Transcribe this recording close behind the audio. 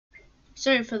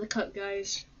Sorry for the cut,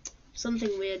 guys. Something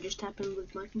weird just happened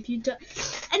with my computer.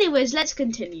 Anyways, let's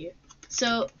continue.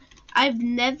 So, I've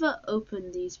never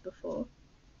opened these before.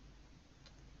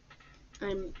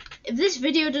 If this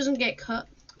video doesn't get cut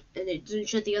and it doesn't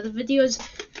show the other videos,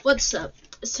 what's up?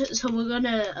 So we're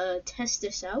gonna test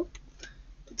this out.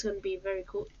 It's gonna be very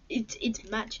cool. It's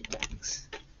match attacks,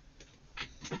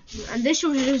 and this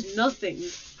one does nothing.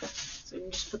 So we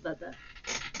can just put that there.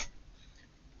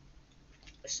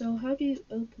 So how do you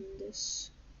open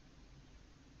this?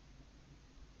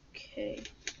 Okay.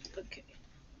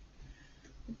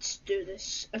 Let's do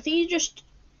this. I think you just.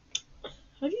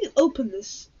 How do you open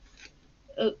this?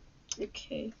 Oh,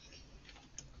 okay.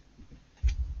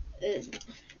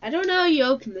 I don't know how you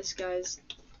open this, guys.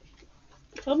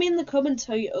 Tell me in the comments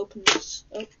how you open this.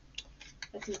 Oh,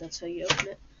 I think that's how you open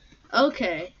it.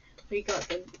 Okay, we got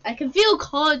them. I can feel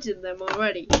cards in them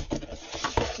already.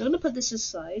 I'm gonna put this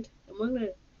aside, and we're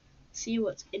gonna see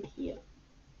what's in here.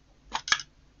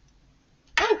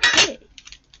 Okay.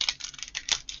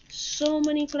 So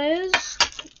many players.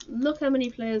 Look how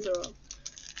many players are on.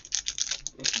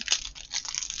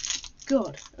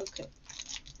 God, okay.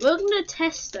 We're gonna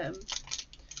test them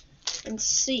and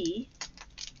see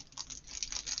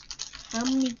how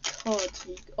many cards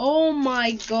we. Oh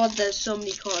my god, there's so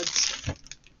many cards.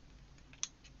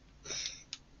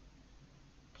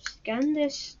 Scan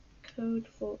this code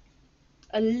for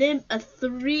a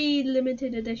 3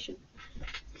 limited edition.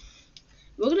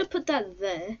 We're gonna put that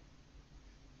there.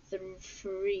 The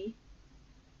 3.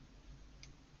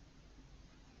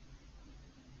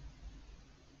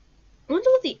 I wonder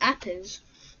what the app is.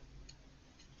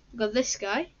 We've got this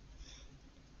guy.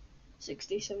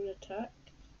 67 attack.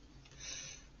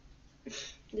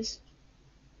 This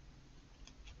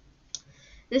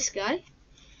guy.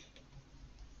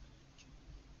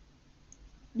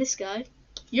 This guy.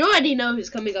 You already know who's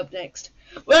coming up next.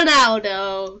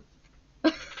 Ronaldo.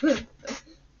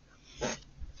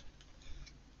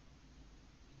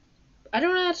 I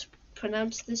don't know how to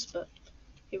pronounce this, but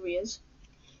here he is.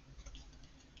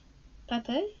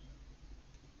 Pepe.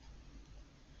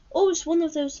 Oh, it's one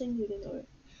of those things we didn't know.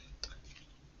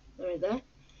 Right there.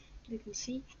 You can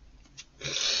see.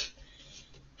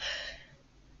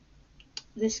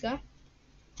 This guy.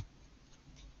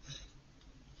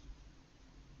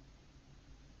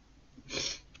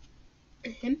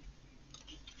 Him.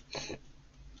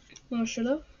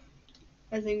 Marshall.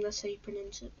 I think that's how you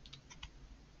pronounce it.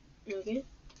 Okay.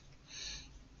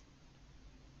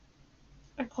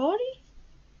 Akari?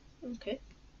 Okay.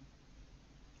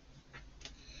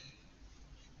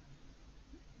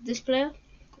 This player?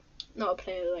 Not a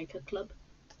player, like a club.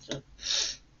 So,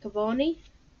 Cavani.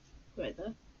 Right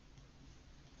there.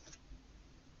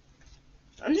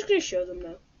 I'm just going to show them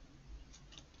now.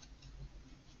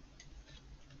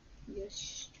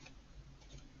 Yes.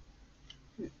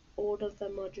 And all of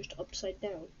them are just upside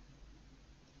down.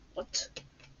 What?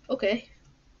 Okay.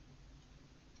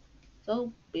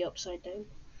 They'll be upside down.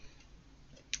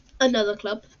 Another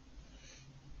club.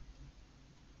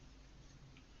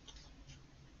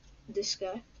 This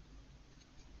guy.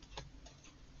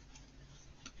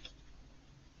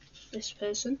 This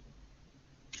person.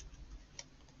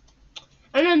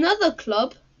 And another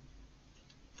club.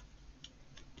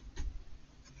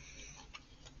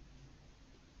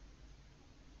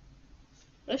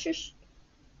 Let's just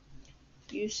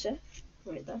use that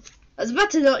right there. I was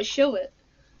about to not show it.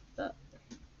 But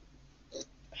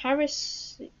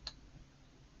Paris.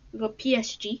 We got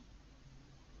PSG.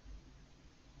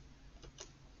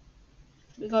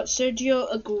 We got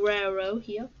Sergio Aguero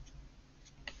here.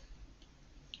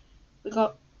 We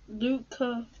got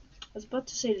Luka. I was about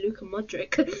to say Luka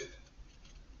Modric.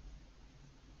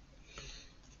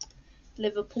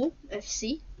 Liverpool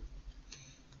FC.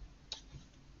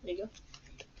 There you go.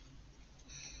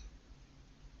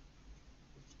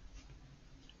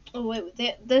 Oh wait,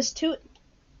 there's two.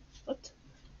 What?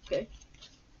 Okay.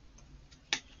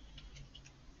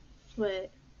 Wait.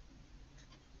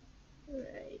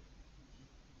 Right.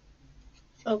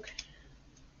 Okay.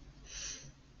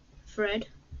 Fred.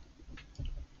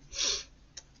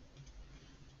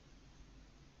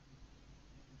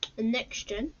 And next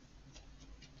gen.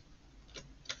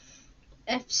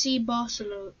 FC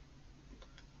Barcelona.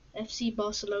 FC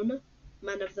Barcelona.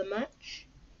 Man of the match.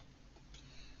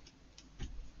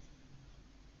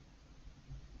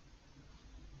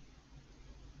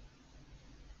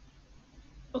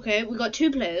 Okay, we got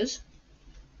 2 players.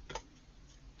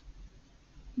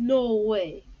 No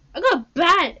way. I got a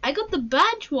badge. I got the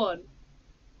badge one.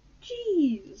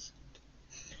 Jeez.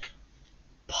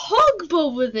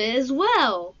 Pogba with it as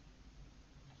well.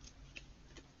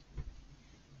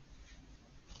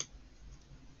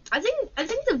 I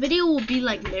think the video will be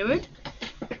like mirrored,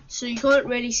 so you can't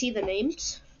really see the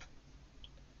names.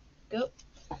 Go.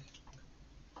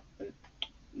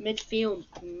 Midfielder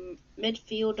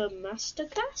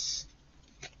masterclass.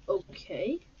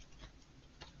 Okay.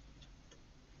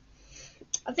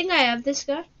 I think I have this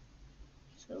guy.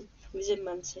 So he's in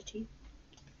Man City.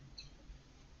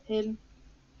 Him.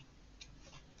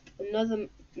 Another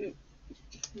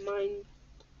mine.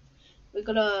 We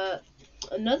got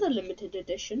another limited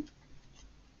edition.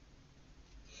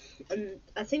 And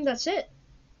I think that's it.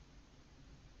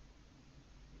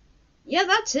 Yeah,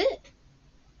 that's it.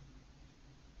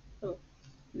 Oh,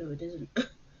 no it isn't.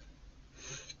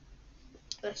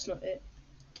 That's not it.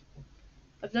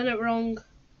 I've done it wrong.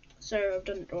 Sorry, I've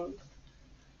done it wrong.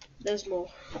 There's more.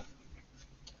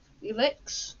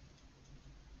 Elix.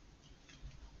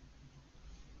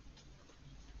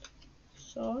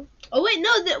 So. Oh wait, no.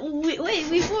 Wait.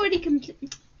 We've already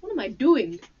completed. What am I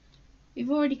doing? We've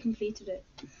already completed it.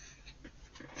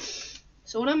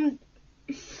 So what I'm.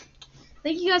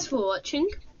 Thank you guys for watching.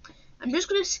 I'm just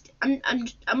gonna. I'm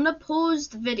gonna pause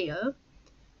the video,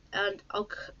 and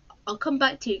I'll come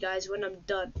back to you guys when I'm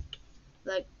done,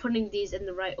 like putting these in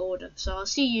the right order. So I'll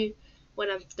see you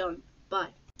when I'm done.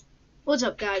 Bye. What's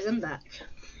up, guys? I'm back.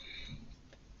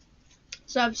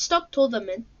 So I've stuck all them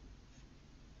in.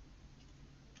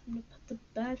 I'm gonna put the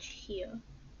badge here,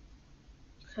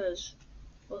 because,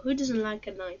 well, who doesn't like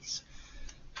a nice?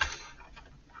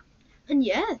 And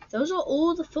yeah, those are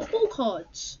all the football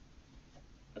cards.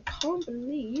 I can't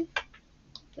believe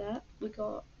that we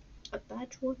got a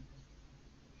badge one.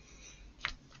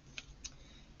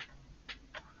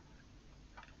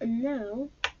 And now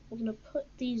we're gonna put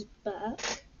these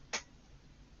back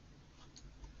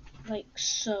like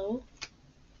so.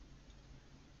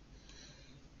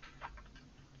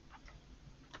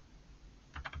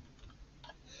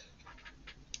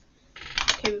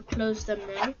 Okay, we close them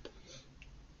now.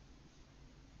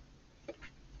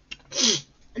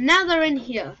 And now they're in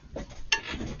here.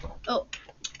 Oh,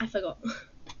 I forgot.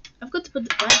 I've got to put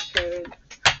the badge there in.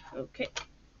 Okay.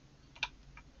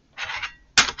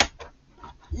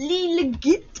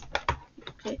 Legit.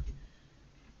 Okay.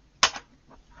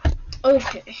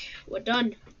 Okay, we're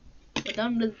done. We're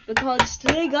done with the cards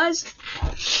today, guys.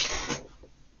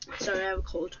 Sorry, I have a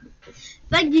cold.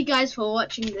 Thank you guys for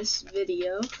watching this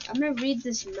video. I'm gonna read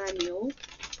this manual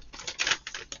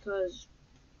because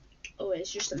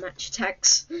it's just a match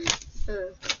attax.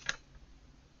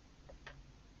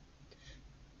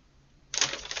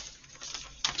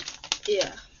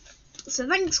 Yeah. So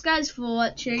thanks guys for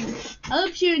watching. I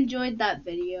hope you enjoyed that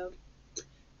video.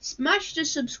 Smash the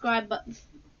subscribe button.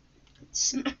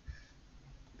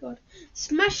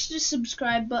 Smash the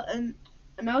subscribe button,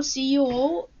 and I'll see you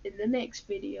all in the next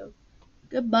video.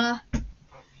 Goodbye. Can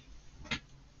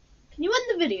you end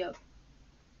the video?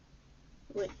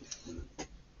 Wait.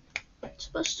 It's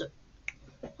supposed to.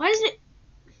 Why isn't it?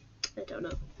 I don't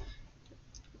know.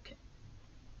 Okay.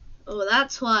 Oh,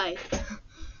 that's why.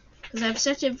 Because I've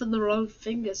set it for the wrong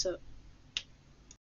finger, so.